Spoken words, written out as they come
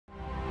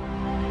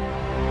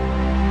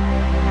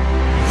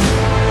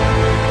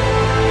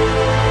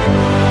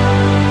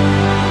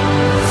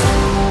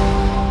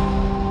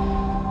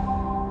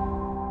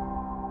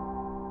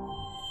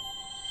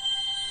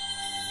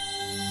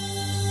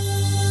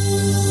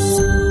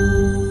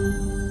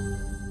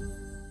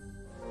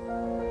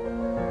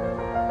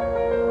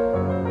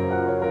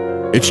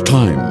It's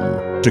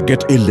time to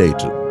get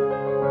elated.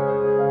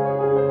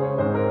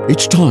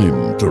 It's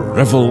time to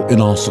revel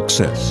in our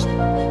success.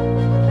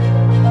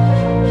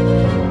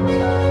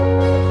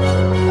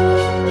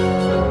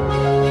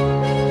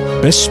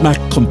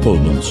 Besmak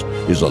Components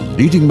is a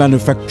leading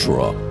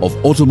manufacturer of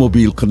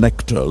automobile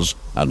connectors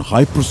and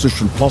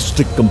high-precision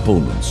plastic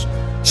components,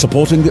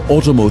 supporting the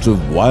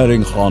automotive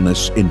wiring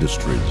harness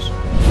industries.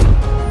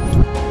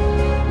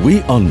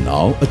 We are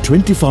now a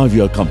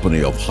 25-year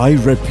company of high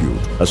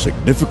repute, a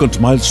significant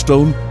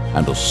milestone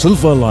and a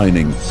silver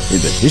lining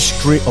in the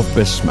history of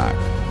Besmak.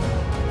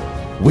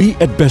 We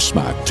at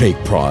Besmak take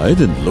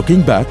pride in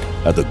looking back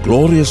at the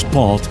glorious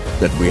path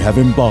that we have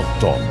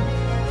embarked on,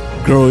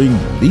 growing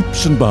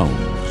leaps and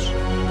bounds.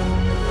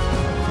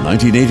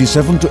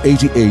 1987 to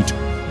 88,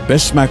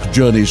 Besmak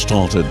journey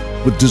started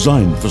with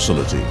design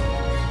facility.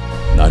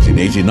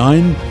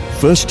 1989,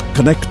 first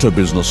connector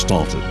business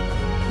started.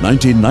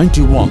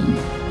 1991,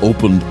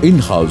 opened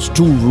in-house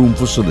tool room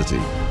facility.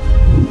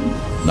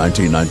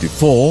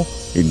 1994,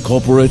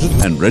 incorporated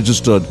and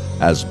registered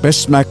as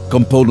Besmak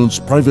Components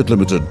Private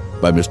Limited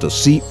by Mr.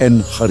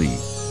 C.N. Hari.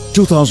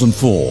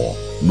 2004,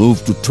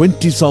 moved to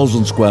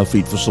 20,000 square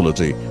feet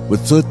facility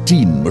with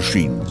 13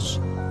 machines.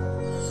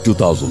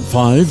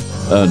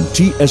 2005, earned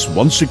TS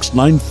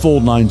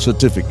 16949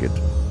 certificate.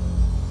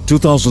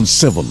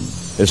 2007,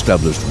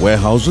 established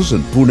warehouses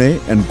in Pune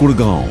and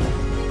Gurgaon.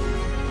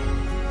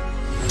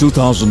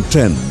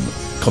 2010,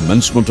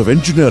 commencement of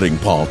engineering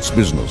parts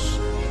business.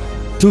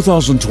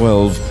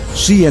 2012,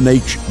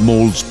 CNH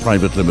Moulds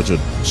Private Limited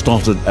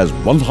started as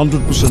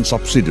 100%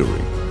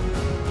 subsidiary.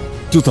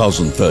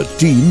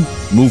 2013,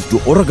 moved to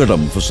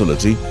Oragadam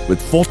facility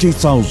with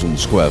 40,000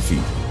 square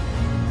feet.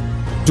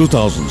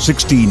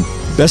 2016,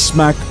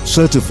 Besmak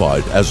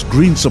certified as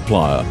green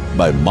supplier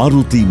by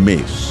Maruti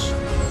Mace.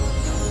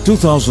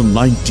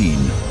 2019,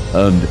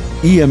 earned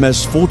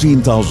EMS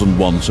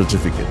 14001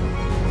 certificate.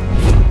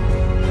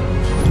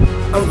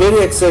 I'm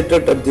very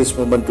excited at this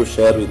moment to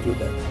share with you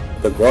that,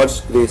 with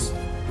God's grace,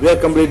 we are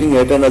completing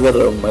yet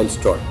another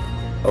milestone,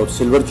 our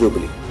silver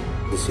jubilee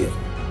this year.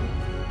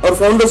 Our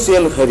founder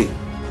C.N. Hari,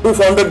 who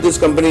founded this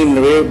company in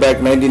way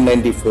back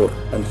 1994,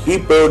 and he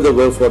paved the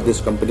way for this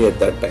company at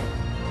that time.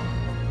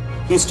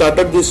 He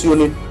started this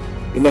unit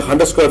in a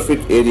 100 square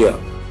feet area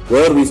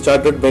where we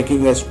started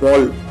making a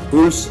small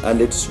tools and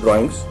its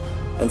drawings,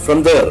 and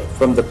from there,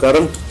 from the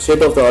current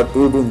state of the art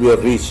tool room we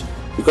have reached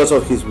because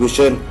of his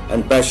vision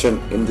and passion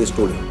in this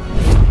tooling.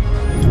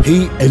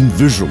 He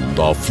envisioned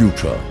our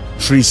future.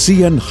 Sri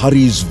C.N.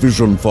 Hari's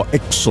vision for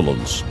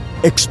excellence,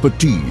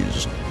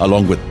 expertise,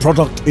 along with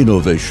product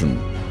innovation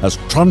has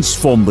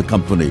transformed the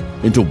company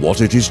into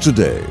what it is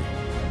today,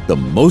 the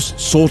most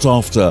sought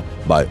after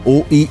by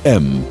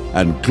OEM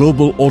and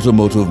global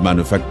automotive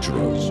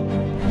manufacturers.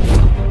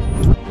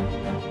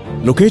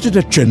 Located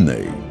at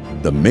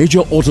Chennai, the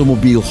major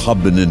automobile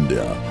hub in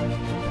India,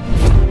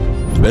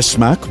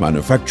 Besmak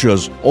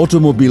manufactures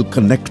automobile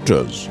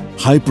connectors,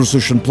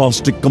 high-precision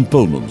plastic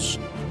components,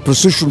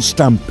 precision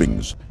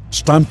stampings,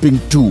 stamping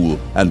tool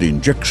and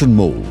injection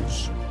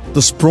molds.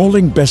 The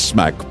sprawling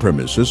Besmak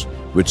premises,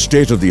 with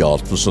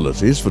state-of-the-art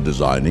facilities for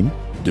designing,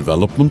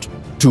 development,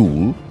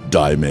 tool,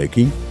 die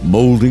making,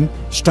 molding,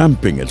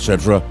 stamping,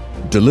 etc.,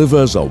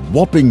 delivers a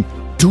whopping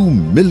 2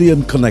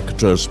 million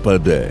connectors per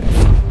day.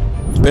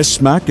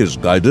 Besmak is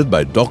guided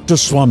by Dr.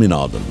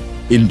 Swaminathan,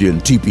 Indian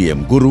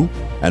TPM Guru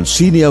and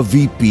Senior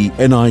VP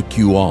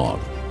NIQR.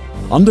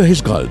 Under his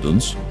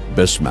guidance,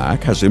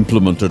 Besmak has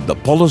implemented the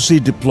Policy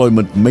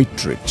Deployment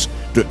Matrix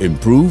to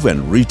improve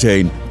and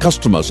retain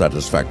customer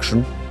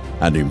satisfaction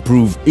and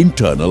improve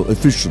internal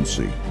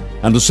efficiency.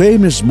 And the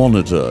same is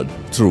monitored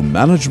through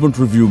management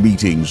review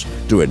meetings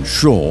to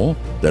ensure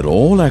that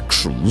all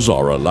actions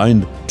are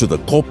aligned to the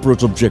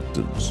corporate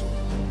objectives.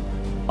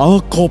 Our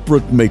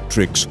corporate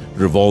matrix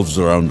revolves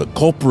around the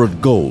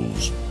corporate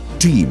goals,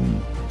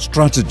 team,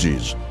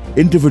 strategies,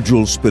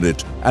 individual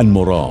spirit and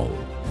morale.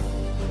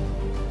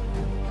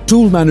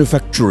 Tool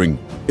manufacturing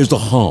is the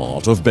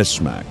heart of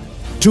Besmak.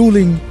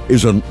 Tooling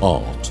is an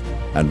art,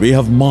 and we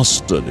have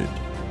mastered it.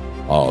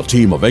 Our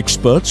team of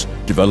experts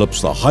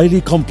develops the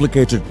highly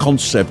complicated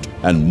concept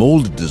and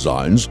mold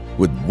designs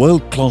with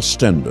world-class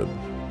standard.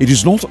 It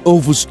is not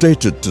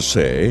overstated to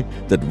say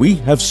that we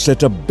have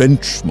set a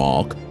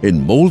benchmark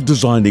in mold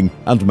designing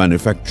and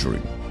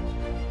manufacturing.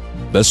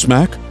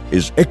 Besmak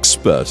is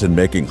expert in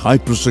making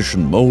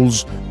high-precision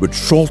molds with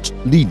short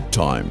lead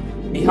time.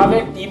 We have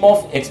a team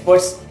of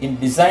experts in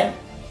design,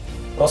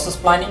 process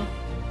planning,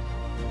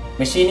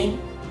 machining,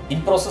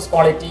 in-process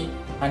quality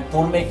and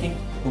tool making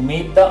to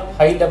meet the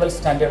high-level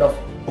standard of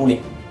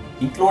tooling,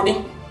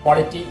 including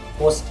quality,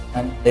 cost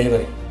and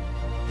delivery.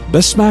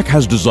 Besmak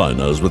has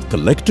designers with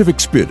collective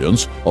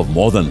experience of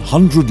more than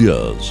 100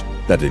 years.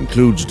 That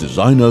includes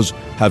designers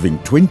having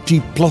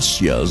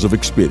 20+ years of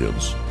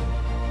experience.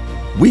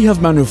 We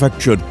have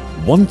manufactured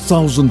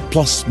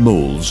 1,000+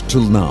 molds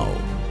till now.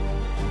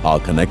 Our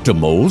connector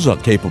molds are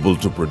capable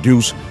to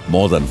produce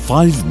more than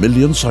 5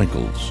 million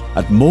cycles.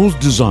 At mold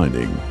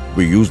designing,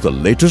 we use the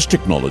latest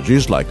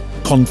technologies like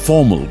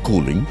conformal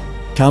cooling,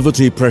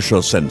 cavity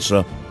pressure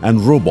sensor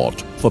and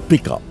robot for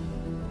pickup.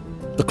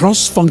 The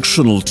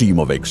cross-functional team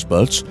of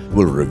experts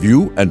will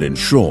review and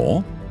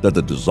ensure that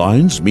the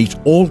designs meet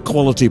all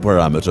quality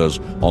parameters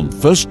on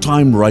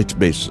first-time right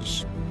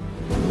basis.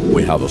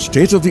 We have a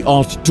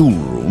state-of-the-art tool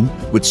room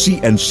with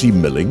CNC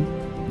milling,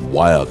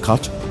 wire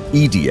cut,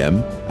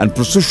 EDM and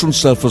precision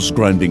surface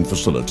grinding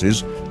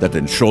facilities that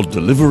ensure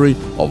delivery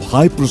of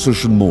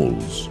high-precision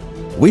molds.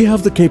 We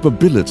have the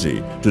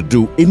capability to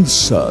do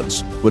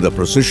inserts with a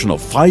precision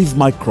of 5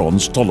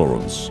 microns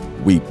tolerance.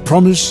 We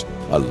promise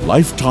a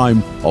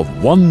lifetime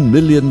of 1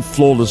 million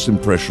flawless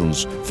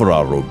impressions for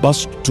our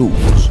robust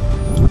tools.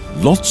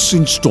 Lots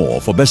in store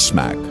for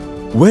Besmak,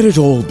 where it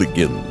all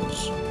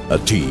begins. A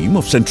team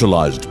of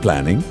centralized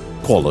planning,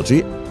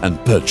 quality and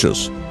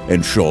purchase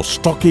ensure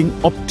stocking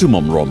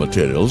optimum raw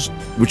materials,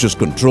 which is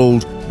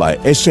controlled by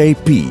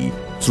SAP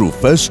through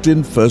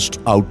first-in,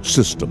 first-out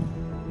system.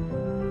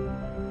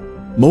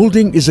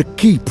 Molding is a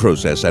key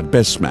process at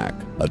Besmak.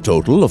 A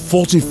total of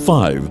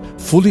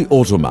 45 fully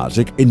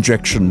automatic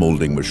injection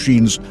molding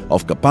machines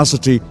of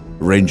capacity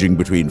ranging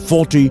between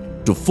 40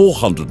 to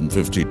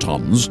 450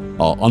 tons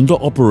are under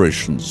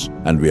operations,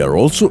 and we are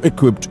also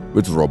equipped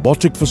with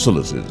robotic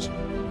facilities.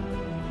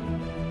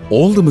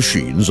 All the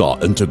machines are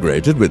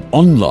integrated with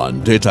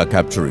online data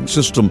capturing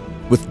system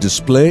with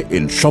display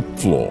in shop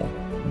floor.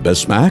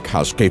 Besmak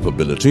has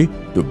capability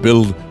to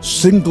build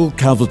single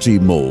cavity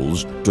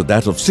molds to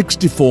that of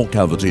 64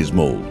 cavities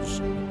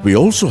molds. We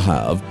also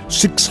have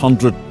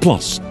 600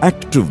 plus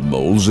active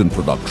molds in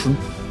production,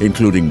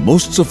 including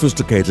most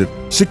sophisticated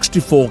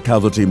 64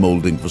 cavity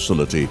molding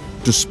facility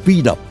to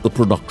speed up the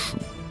production.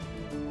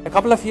 A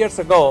couple of years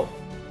ago,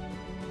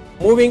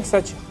 moving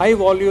such high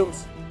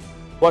volumes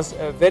was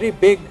a very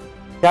big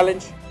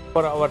challenge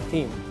for our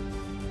team.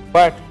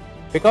 But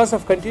because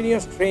of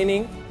continuous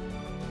training,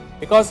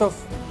 because of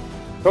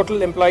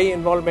total employee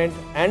involvement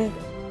and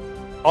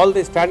all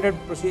the standard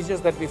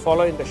procedures that we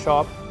follow in the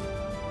shop,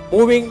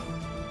 moving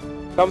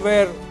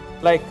somewhere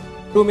like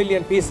 2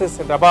 million pieces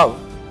and above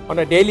on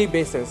a daily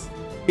basis,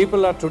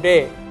 people are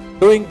today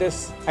doing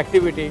this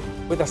activity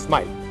with a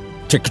smile.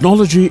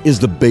 Technology is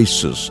the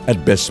basis at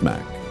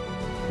Besmak.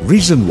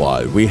 Reason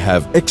why we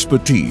have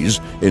expertise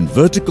in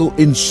vertical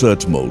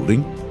insert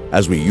molding,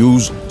 as we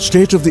use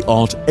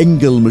state-of-the-art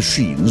Engel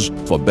machines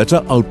for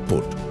better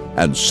output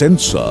and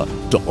sensor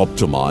to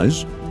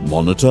optimize,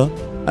 monitor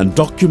and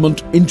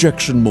document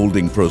injection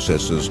molding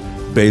processes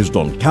based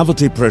on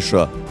cavity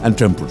pressure and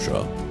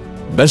temperature.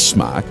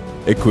 Besmak,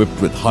 equipped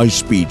with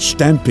high-speed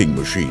stamping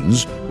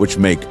machines which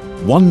make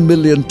 1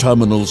 million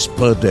terminals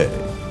per day.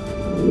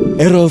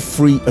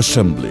 Error-free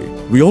assembly.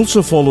 We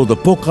also follow the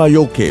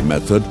Pokayoke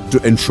method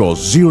to ensure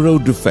zero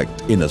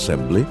defect in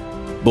assembly,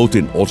 both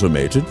in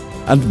automated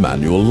and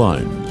manual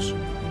lines.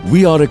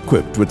 We are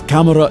equipped with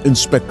camera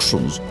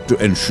inspections to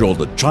ensure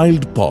the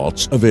child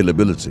parts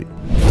availability.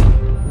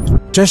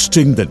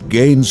 Testing that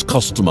gains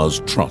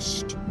customers'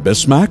 trust.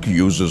 Besmak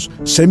uses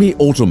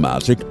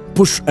semi-automatic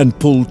push and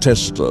pull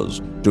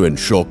testers to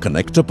ensure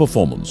connector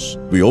performance.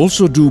 We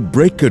also do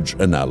breakage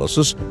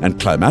analysis and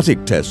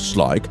climatic tests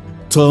like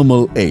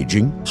thermal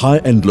aging, high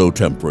and low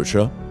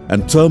temperature,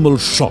 and thermal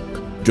shock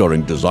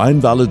during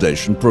design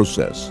validation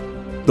process.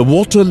 The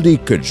water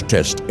leakage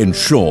test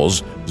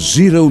ensures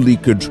zero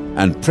leakage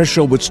and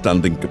pressure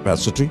withstanding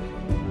capacity,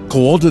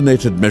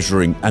 coordinated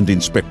measuring and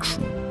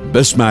inspection.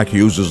 Besmak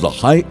uses the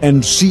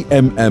high-end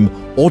CMM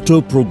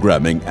auto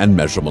programming and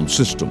measurement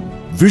system,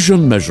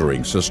 vision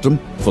measuring system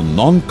for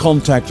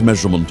non-contact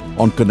measurement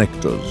on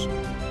connectors.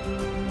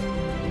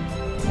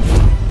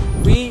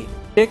 We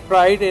take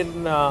pride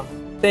in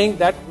saying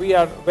that we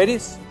are very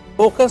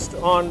focused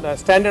on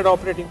standard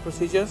operating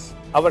procedures.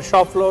 Our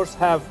shop floors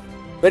have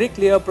very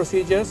clear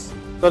procedures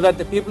so that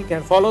the people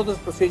can follow those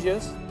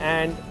procedures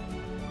and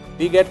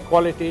we get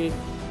quality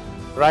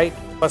right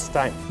first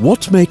time.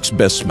 What makes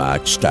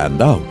Besmak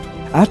stand out?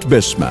 At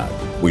Besmak,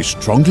 we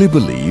strongly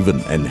believe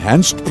in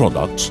enhanced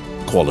products,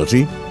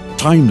 quality,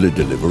 timely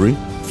delivery,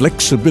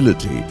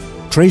 flexibility,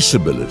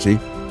 traceability,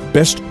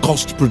 best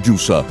cost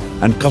producer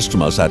and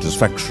customer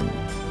satisfaction.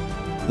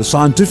 The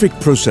scientific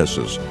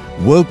processes,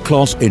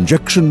 world-class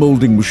injection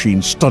molding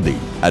machine study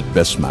at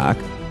Besmak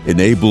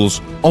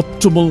enables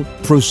optimal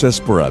process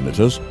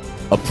parameters,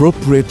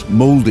 appropriate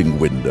molding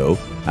window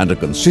and a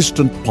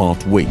consistent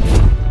part weight.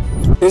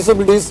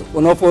 Traceability is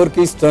one of our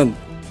key strengths.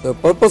 The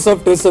purpose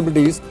of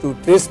traceability is to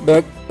trace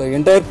back the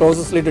entire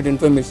process-related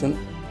information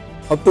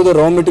up to the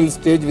raw material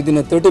stage within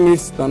a 30-minute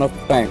span of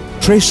time.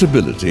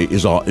 Traceability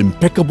is our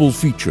impeccable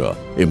feature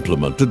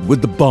implemented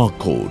with the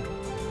barcode.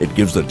 It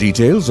gives the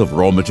details of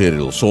raw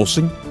material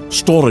sourcing,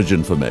 storage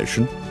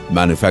information,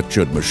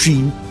 manufactured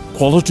machine,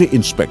 quality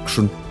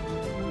inspection,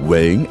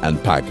 weighing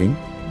and packing,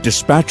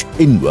 dispatch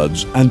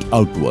inwards and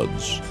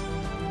outwards.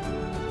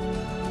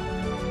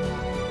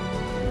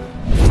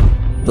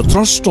 The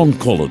trust on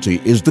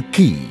quality is the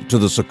key to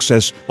the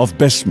success of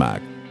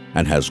Besmak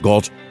and has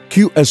got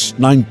QS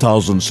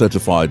 9000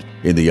 certified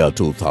in the year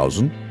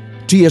 2000,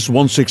 TS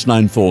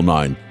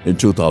 16949 in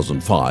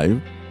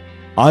 2005,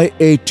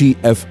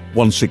 IATF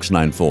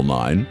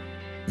 16949,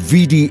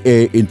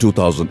 VDA in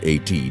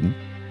 2018,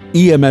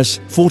 EMS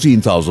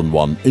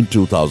 14001 in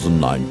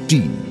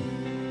 2019.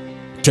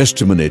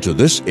 Testimony to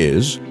this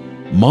is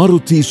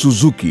Maruti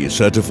Suzuki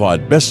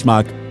certified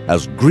BESMAK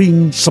as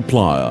Green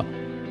Supplier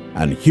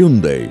and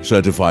Hyundai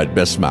certified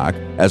BESMAK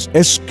as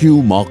SQ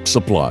Mark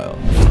Supplier.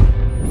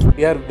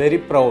 We are very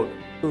proud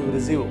to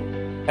receive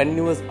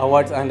continuous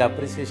awards and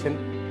appreciation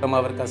from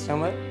our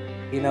customer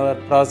in our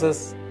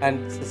process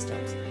and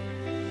systems.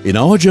 In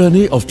our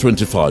journey of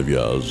 25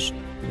 years,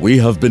 we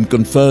have been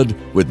conferred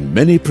with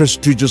many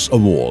prestigious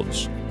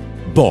awards.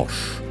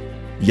 Bosch,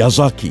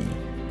 Yazaki,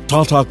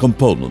 Tata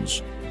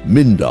Components,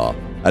 Minda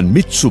and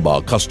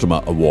Mitsuba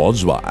customer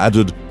awards were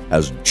added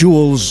as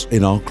jewels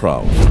in our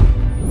crown.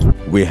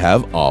 We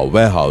have our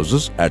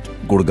warehouses at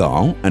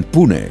Gurgaon and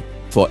Pune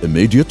for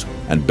immediate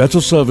and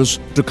better service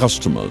to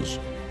customers.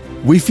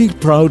 We feel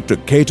proud to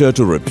cater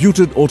to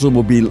reputed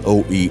automobile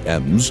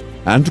OEMs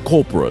and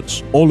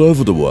corporates all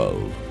over the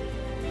world.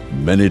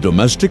 Many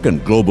domestic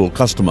and global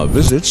customer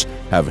visits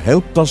have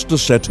helped us to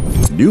set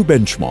new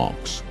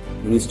benchmarks.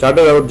 We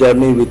started our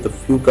journey with a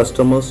few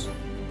customers,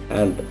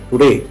 and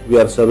today we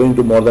are serving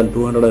to more than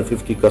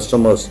 250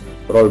 customers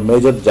for all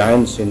major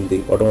giants in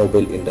the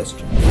automobile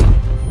industry.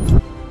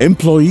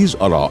 Employees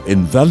are our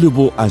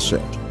invaluable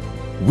asset.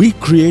 We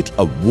create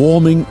a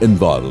warming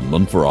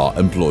environment for our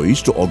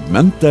employees to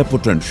augment their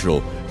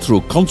potential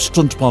through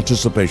constant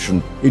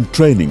participation in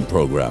training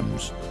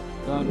programs.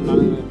 நான்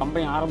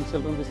company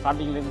ஆரம்பிச்சதுலேருந்து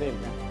ஸ்டார்டிங்லேருந்தே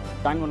இருக்கேன்.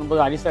 Join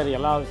பண்ணும்போது Hari sir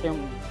எல்லா விஷயம்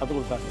கற்றுக்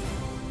கொடுத்தாரு.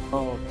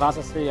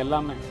 Process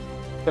எல்லாமே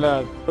சில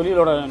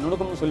தொழிலோட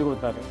நுணுக்கமும் சொல்லிக்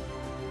கொடுத்தாரு.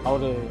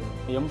 அவர்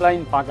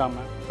எம்ப்ளாயின்னு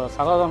பார்க்காம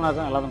சகோதரனாக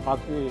தான் எல்லாத்தையும்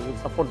பார்த்து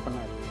சப்போர்ட்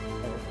பண்ணார்.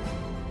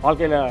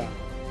 வாழ்க்கையில்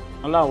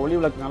நல்லா ஒளி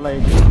விளக்கு நல்லா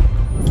இருக்குது.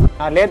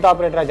 நான் லேத்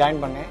ஆப்ரேட்டராக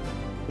ஜாயின் பண்ணேன்.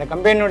 இந்த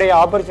கம்பெனியுடைய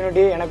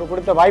ஆப்பர்ச்சுனிட்டி எனக்கு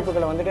கொடுத்த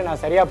வாய்ப்புகளை வந்துட்டு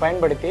நான் சரியாக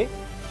பயன்படுத்தி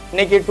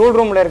இன்றைக்கி டூல்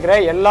ரூமில் இருக்கிற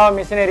எல்லா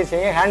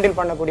மிஷினரிஸையும் ஹேண்டில்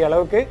பண்ணக்கூடிய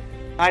அளவுக்கு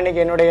நான் இன்றைக்கி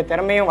என்னுடைய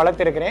திறமையும்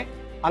வளர்த்துருக்கிறேன்.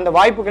 அந்த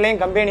வாய்ப்புகளையும்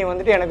கம்பெனி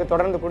வந்துட்டு எனக்கு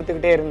தொடர்ந்து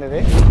கொடுத்துக்கிட்டே இருந்தது.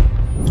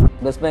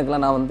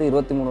 பெஸ்மேக்கில் நான் வந்து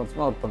 23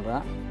 வருஷமாக ஒர்க்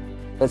பண்ணுறேன்.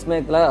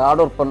 பெஸ்மேக்கில்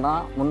ஹார்ட் ஒர்க்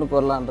பண்ணால் முன்னுக்கு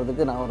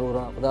வரலான்றதுக்கு நான் ஒரு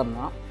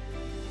உதாரணம்.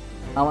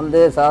 நான்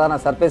வந்து சாதாரண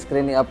சர்ஃபேஸ்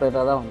கிரேனி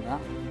ஆப்ரேட்டராக தான்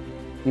வந்தேன்.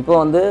 இப்போ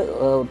வந்து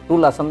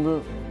டூல் அசம்பிள்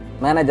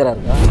மேனேஜராக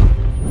இருக்கேன்.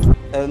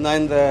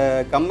 நான் இந்த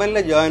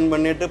கம்பெனியில் ஜாயின்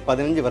பண்ணிட்டு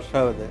 15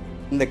 வருஷம் ஆகுது.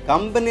 இந்த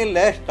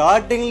கம்பெனியில்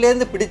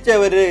ஸ்டார்டிங்லேருந்து பிடிச்ச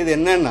ஒரு இது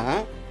என்னென்னா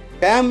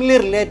ஃபேமிலி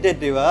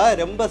ரிலேட்டேட்டிவாக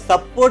ரொம்ப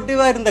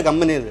சப்போர்ட்டிவாக இருந்த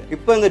கம்பெனி இது.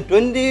 இப்போ இந்த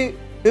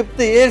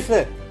 25th இயர்ஸ்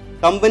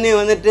கம்பெனி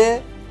வந்துட்டு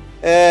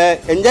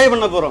என்ஜாய்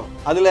பண்ண போகிறோம்.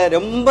 அதில்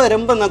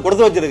ரொம்ப நான்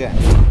கொடுத்து வச்சுருக்கேன்.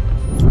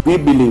 We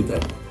believe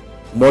that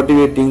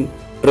motivating,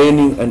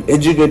 training and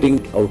educating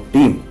our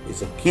team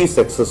is a key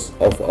success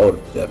of our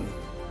journey.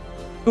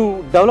 To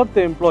develop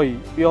the employee,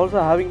 we are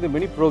also having the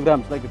many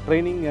programs like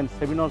training and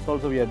seminars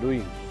also we are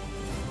doing.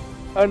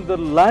 And the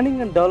learning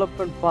and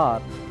development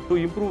part to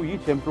improve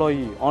each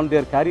employee on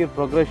their career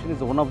progression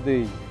is one of the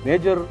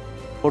major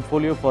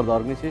portfolio for the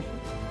organization.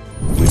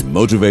 We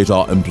motivate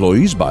our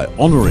employees by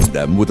honoring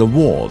them with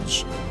awards,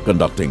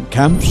 conducting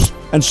camps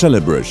and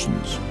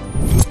celebrations.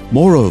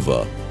 Moreover,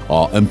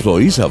 our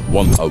employees have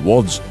won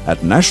awards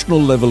at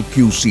national level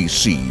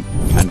QCC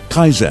and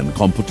Kaizen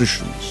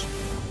competitions.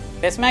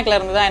 பெஸ்மேக்கில்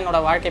இருந்து தான்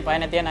என்னோடய வாழ்க்கை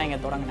பயணத்தையே நான் இங்கே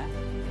தொடங்கினேன்.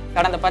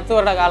 கடந்த 10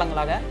 வருட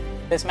காலங்களாக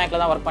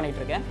பெஸ்மேக்கில் தான் ஒர்க்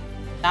பண்ணிகிட்ருக்கேன்.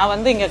 நான்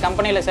வந்து இங்கே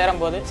கம்பெனியில்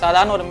சேரும்போது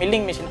சாதாரண ஒரு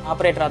மில்லிங் மிஷின்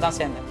ஆப்ரேட்டராக தான்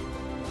சேர்ந்தேன்.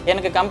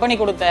 எனக்கு கம்பெனி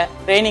கொடுத்த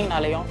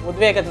ட்ரைனிங்னாலேயும்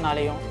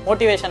உத்வேகத்தினாலேயும்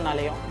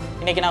மோட்டிவேஷன்னாலேயும்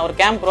இன்றைக்கி நான் ஒரு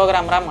கேம்ப்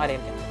ப்ரோக்ராமராக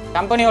மாறியிருக்கேன்.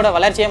 கம்பெனியோட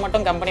வளர்ச்சியை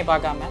மட்டும் கம்பெனி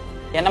பார்க்காம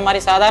என்ன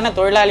மாதிரி சாதாரண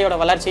தொழிலாளியோட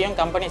வளர்ச்சியும்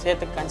கம்பெனி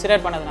சேர்த்து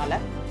கன்சிடர் பண்ணதுனால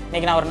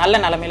இன்றைக்கி நான் ஒரு நல்ல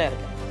நிலமையில்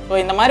இருக்கேன். ஸோ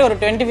இந்த மாதிரி ஒரு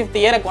 25th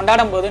இயரை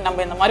கொண்டாடும் போது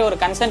நம்ம இந்த மாதிரி ஒரு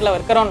கன்சென்ட்டில்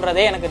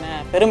இருக்கிறோன்றதே எனக்கு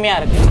பெருமையாக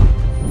இருக்குது.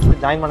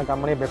 ஜாயின் பண்ண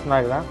கம்பெனி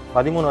பெஸ்மாக் தான்.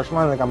 13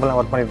 வருஷமாக இந்த கம்பெனியில்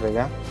ஒர்க் பண்ணிட்டு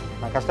இருக்கேன்.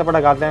 நான் கஷ்டப்பட்ட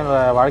காலத்தில் என்னோட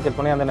வாழ்க்கை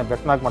துணை வந்து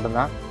பெஸ்மாக்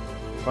மட்டும்தான்.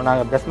 இப்போ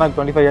நாங்கள் பெஸ்மாக்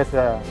 25 இயர்ஸ்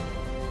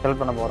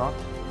செலக்ட் பண்ண போகிறோம்.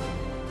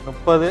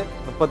 30,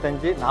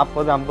 35,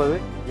 40, 50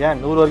 ஏன்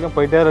 100 வரைக்கும்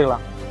போயிட்டே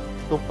இருக்கலாம்.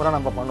 சூப்பராக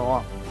நம்ம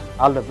பண்ணுவோம்.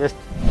 All the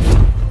best.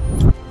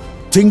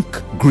 Think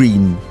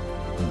green,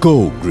 go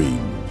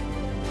green.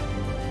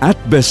 At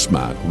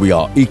BESMAK, we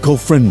are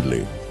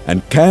eco-friendly and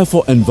care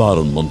for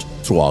environment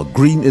through our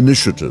green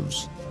initiatives.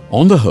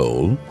 On the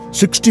whole,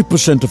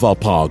 60% of our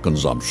power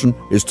consumption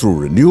is through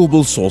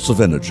renewable source of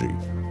energy,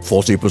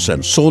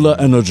 40% solar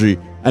energy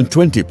and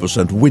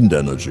 20% wind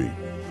energy.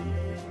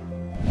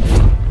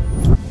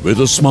 With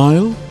a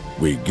smile,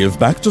 we give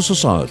back to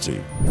society.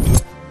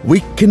 We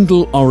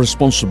kindle our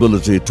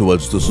responsibility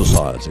towards the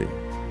society.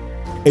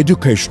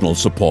 Educational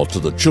support to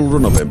the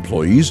children of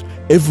employees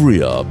every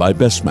year by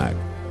BESMAK.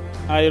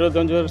 நான்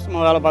 25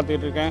 வருஷமாக வேலை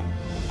பார்த்துக்கிட்டு இருக்கேன்.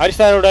 ஹரி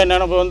சாரோட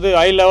நினைப்பு வந்து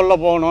high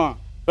லெவலில் போகணும்,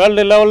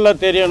 வேர்ல்டு லெவலில்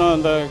தெரியணும்.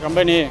 இந்த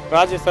கம்பெனி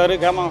ராஜேஷ் சார்,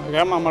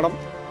 கேமா மேடம்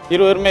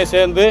இருவருமே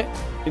சேர்ந்து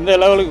இந்த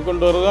லெவலுக்கு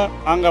கொண்டு வருவோம்.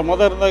 நாங்கள்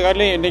முதல் இருந்த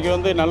காலையும் இன்றைக்கி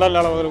வந்து நல்ல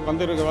லெவலுக்கு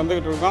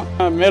வந்துக்கிட்டு இருக்கோம்.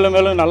 மேலும்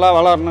நல்லா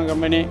வளரணும்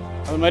கம்பெனி.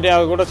 அது மாதிரி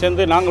அது கூட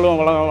சேர்ந்து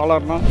நாங்களும்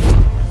வளரணும்.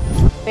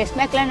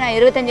 பெஸ்மேக்கில் நான்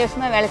 25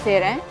 வருஷமாக வேலை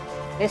செய்கிறேன்.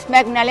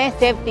 பெஸ்மேக்னாலே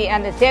சேஃப்டி,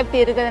 அந்த சேஃப்டி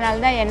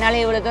இருக்கிறதுனால தான் என்னால்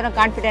இவ்வளோ தூரம்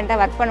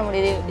கான்ஃபிடென்ட்டாக ஒர்க் பண்ண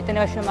முடியுது இத்தனை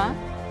வருஷமாக.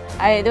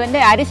 இது வந்து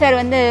ஹரி சார்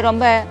வந்து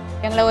ரொம்ப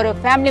எங்களை ஒரு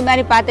ஃபேமிலி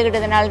மாதிரி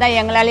பார்த்துக்கிட்டதுனால தான்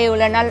எங்களால்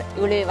இவ்வளோ நாள்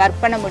இவ்வளோ ஒர்க்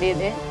பண்ண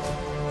முடியுது.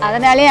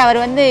 அதனாலே அவர்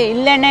வந்து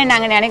இல்லைன்னே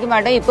நாங்கள் நினைக்க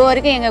மாட்டோம். இப்போ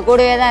வரைக்கும் எங்கள்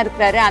கூடவே தான்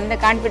இருக்கிறாரு. அந்த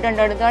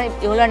கான்ஃபிடென்ட்டோட தான்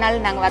இவ்வளோ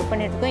நாள் நாங்கள் ஒர்க்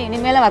பண்ணிட்டுருக்கோம்.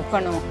 இனிமேலும் ஒர்க்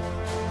பண்ணுவோம்.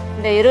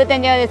 இந்த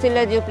 25வது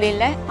சில்வர்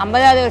ஜூப்ளியில்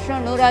 50வது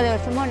வருஷம் 100வது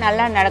வருஷமும்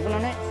நல்லா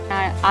நடக்கணும்னு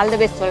நான் ஆல் தி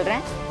பெஸ்ட்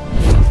சொல்கிறேன்.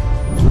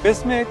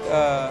 பெஸ்மேக்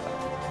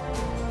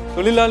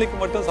தொழிலாளிக்கு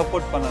மட்டும்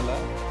சப்போர்ட் பண்ணலை,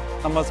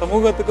 நம்ம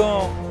சமூகத்துக்கும்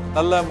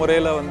நல்ல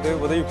முறையில் வந்து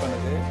உதவி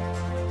பண்ணுது.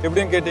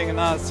 எப்படின்னு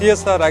கேட்டிங்கன்னா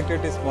சிஎஸ்ஆர்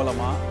ஆக்டிவிட்டீஸ்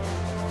மூலமாக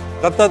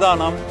இரத்த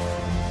தானம்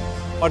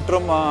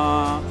மற்றும்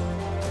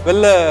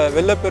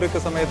வெள்ளப்பெருக்கு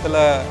சமயத்தில்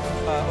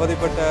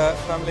அவதிப்பட்ட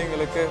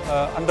ஃபேமிலிங்களுக்கு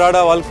அன்றாட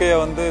வாழ்க்கையை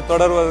வந்து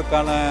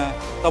தொடர்வதற்கான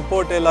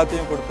சப்போர்ட்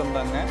எல்லாத்தையும்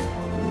கொடுத்துருந்தாங்க.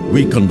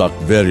 We conduct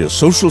various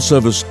social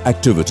service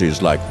activities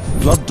like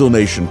blood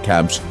donation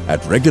camps at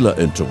regular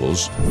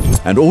intervals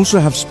and also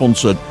have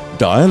sponsored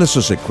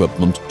dialysis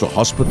equipment to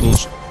hospitals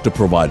to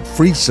provide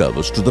free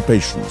service to the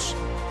patients.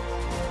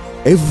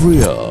 Every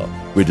year,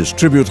 we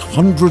distribute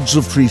hundreds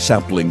of tree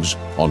saplings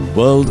on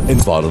World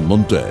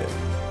Environment Day.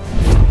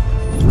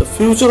 The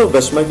future of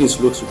Besmak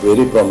looks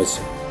very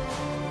promising.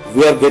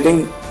 We are getting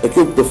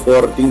equipped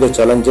for the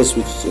challenges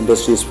which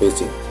industry is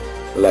facing.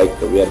 Like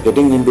we are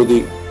getting into the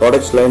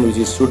products line which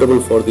is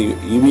suitable for the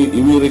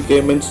EV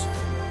requirements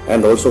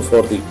and also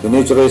for the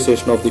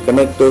miniaturization of the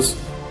connectors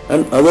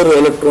and other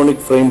electronic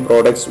frame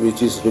products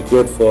which is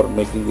required for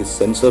making the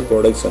sensor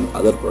products and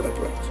other product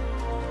lines.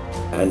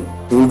 And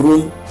tool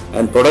room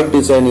and product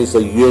design is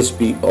a USP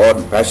or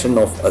passion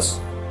of us.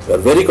 We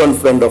are very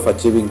confident of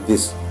achieving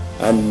this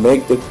and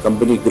make the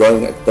company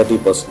growing at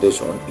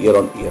 30% on year.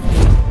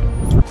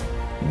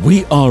 We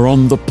are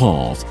on the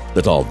path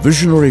that our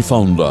visionary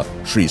founder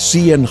Sri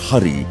C.N.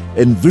 Hari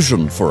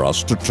envisioned for us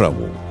to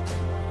travel,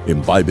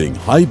 imbibing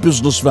high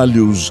business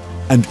values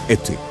and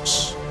ethics.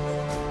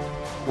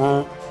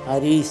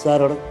 Hari sir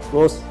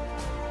close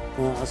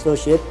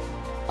associate.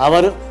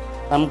 Our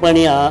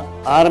company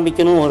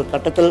ஆரம்பிக்கணும் ஒரு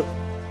கட்டத்தில்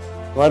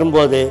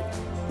வரும்போது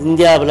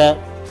இந்தியாவில்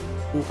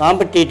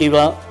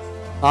காம்படிட்டிவாக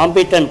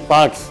competent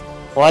parts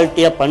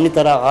குவாலிட்டியாக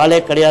பண்ணித்தர ஆளே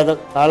கிடையாத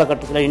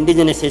காலகட்டத்தில்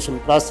indigenisation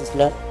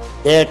ப்ராசஸில்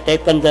they have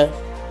taken the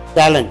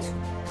challenge.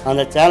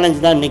 அந்த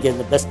சேலஞ்ச் தான் இன்றைக்கி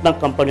இந்த பெஸ்மாக்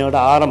கம்பெனியோட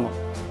ஆரம்பம்.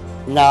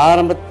 இந்த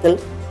ஆரம்பத்தில்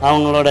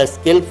அவங்களோட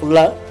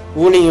ஸ்கில்ஃபுல்லாக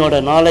கூலிங்கோட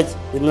நாலேஜ்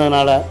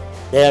இருந்ததுனால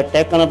they have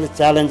taken up the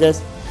challenges.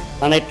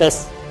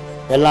 Connectors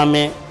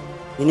எல்லாமே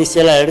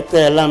இனிஷியலாக எடுத்து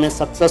எல்லாமே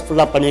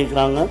சக்ஸஸ்ஃபுல்லாக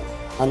பண்ணியிருக்கிறாங்க.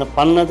 அந்த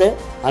பண்ணது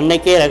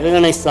அன்னைக்கே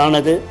ரெகக்னைஸ்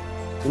ஆனது.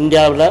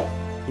 இந்தியாவில்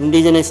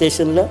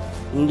இண்டிஜினைசேஷனில்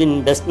இந்தியன்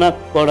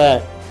பெஸ்மாக்கோட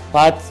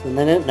பார்ட்ஸ்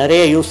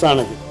நிறைய யூஸ்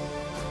ஆனது.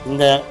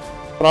 இந்த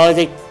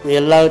ப்ராஜெக்ட்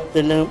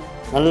எல்லாத்திலும்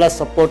நல்ல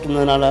சப்போர்ட்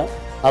இருந்ததுனால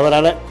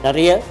அவரால்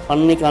நிறைய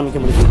பண்ணி காமிக்க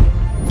முடியும்.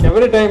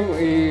 Every time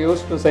he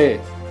used to say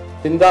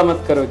Chinta mat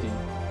karo ji.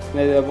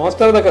 Most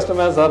of the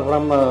customers are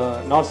from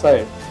north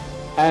side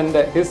and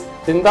his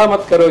Chinta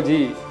mat karo ji,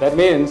 that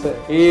means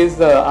he is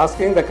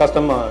asking the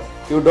customer,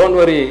 you don't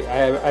worry,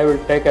 I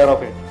will take care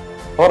of it.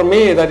 For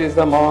me that is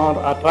the more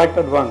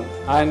attracted one,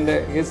 and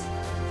his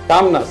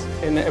calmness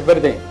in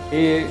everything.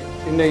 He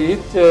in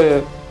each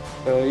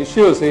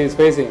issues he is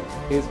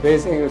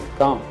facing with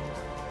calm,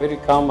 very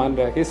calm, and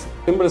his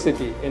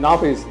simplicity in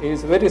office is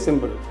very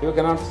simple. You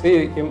cannot see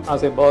him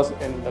as a boss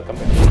in the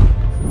company.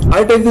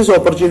 I take this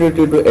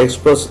opportunity to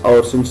express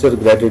our sincere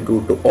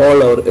gratitude to all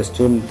our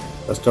esteemed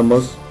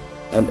customers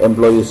and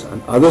employees and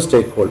other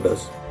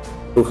stakeholders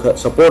to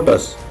support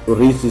us to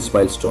reach this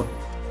milestone.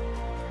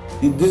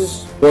 This is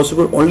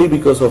possible only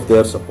because of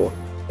their support,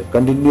 the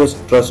continuous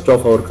trust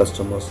of our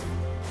customers,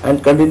 and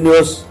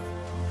continuous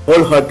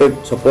wholehearted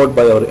support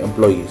by our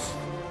employees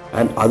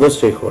and other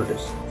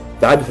stakeholders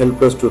that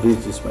helped us to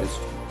reach this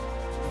milestone.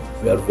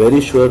 We are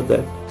very sure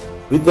that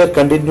with their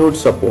continued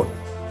support,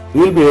 we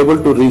will be able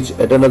to reach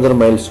at another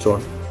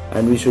milestone,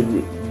 and we should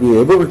be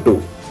able to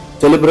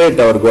celebrate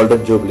our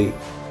golden jubilee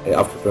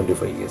after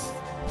 25 years.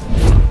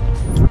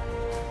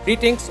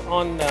 Greetings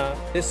on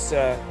this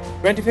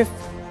 25th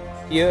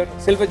year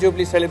Silver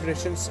Jubilee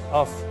celebrations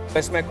of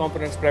BESMAK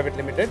Components Private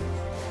Limited.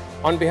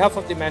 On behalf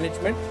of the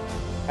management,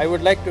 I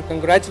would like to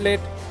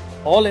congratulate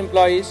all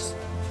employees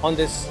on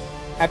this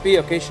happy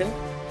occasion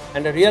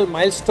and a real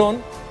milestone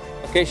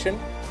occasion,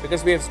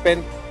 because we have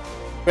spent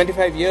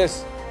 25 years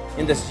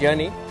in this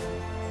journey,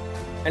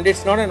 and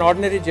it's not an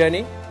ordinary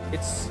journey.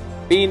 It's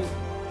been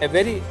a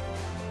very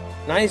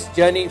nice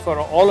journey for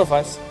all of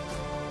us,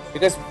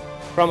 because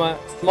from a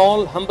small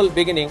humble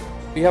beginning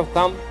we have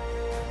come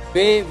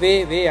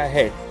way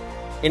ahead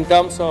in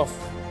terms of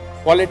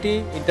quality,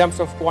 in terms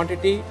of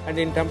quantity, and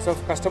in terms of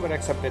customer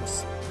acceptance.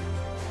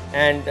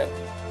 And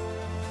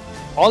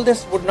all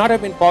this would not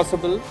have been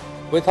possible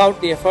without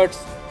the efforts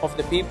of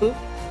the people,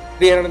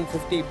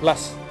 350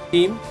 plus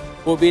team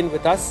who have been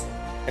with us,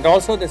 and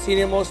also the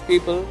senior most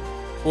people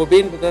who have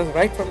been with us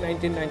right from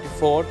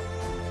 1994.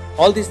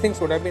 All these things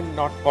would have been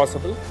not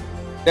possible.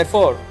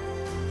 Therefore,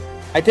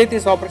 I take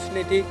this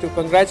opportunity to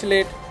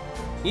congratulate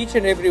each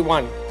and every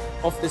one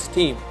of this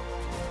team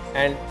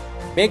and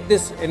make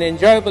this an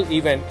enjoyable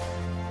event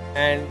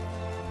and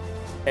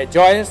a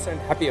joyous and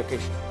happy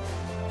occasion.